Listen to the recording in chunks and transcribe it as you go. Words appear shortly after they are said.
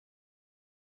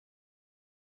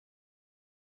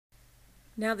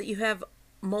Now that you have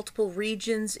multiple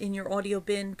regions in your audio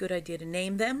bin, good idea to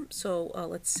name them. So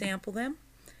let's sample them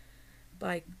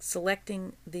by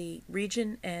selecting the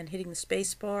region and hitting the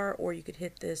space bar, or you could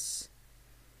hit this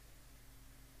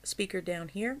speaker down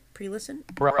here, pre-listen.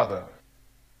 Brother.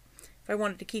 If I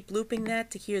wanted to keep looping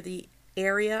that to hear the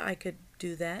area, I could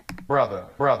do that. Brother,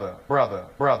 brother, brother,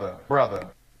 brother, brother.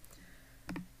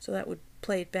 So that would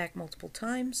play it back multiple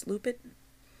times, loop it.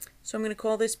 So I'm going to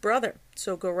call this brother.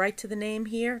 So go right to the name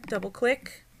here, double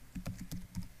click,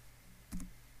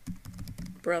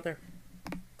 brother.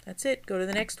 That's it. Go to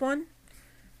the next one,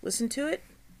 listen to it,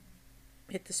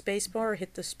 hit the space bar or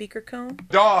hit the speaker cone.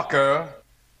 Darker,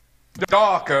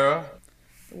 darker.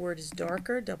 The word is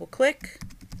darker, double click.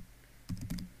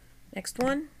 Next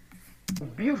one.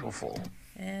 Beautiful.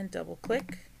 And double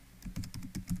click.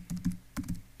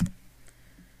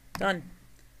 Done.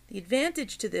 The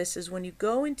advantage to this is when you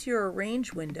go into your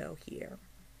arrange window here,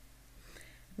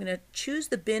 I'm going to choose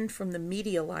the bin from the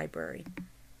media library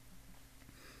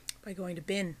by going to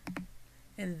bin,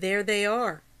 and there they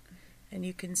are, and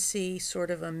you can see sort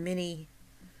of a mini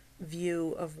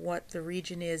view of what the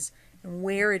region is and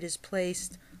where it is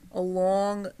placed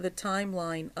along the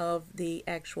timeline of the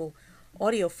actual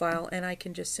audio file, and I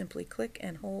can just simply click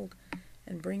and hold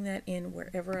and bring that in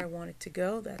wherever I want it to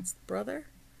go. That's brother,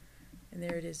 and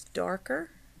there it is,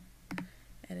 darker,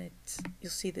 and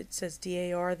you'll see that it says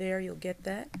DAR there, you'll get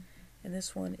that, and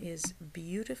this one is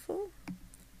beautiful,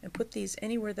 and put these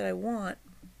anywhere that I want.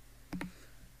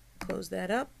 Close that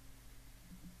up.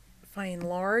 If I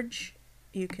enlarge,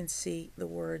 you can see the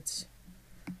words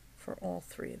for all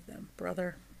three of them,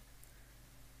 brother,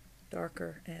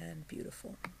 darker, and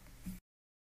beautiful.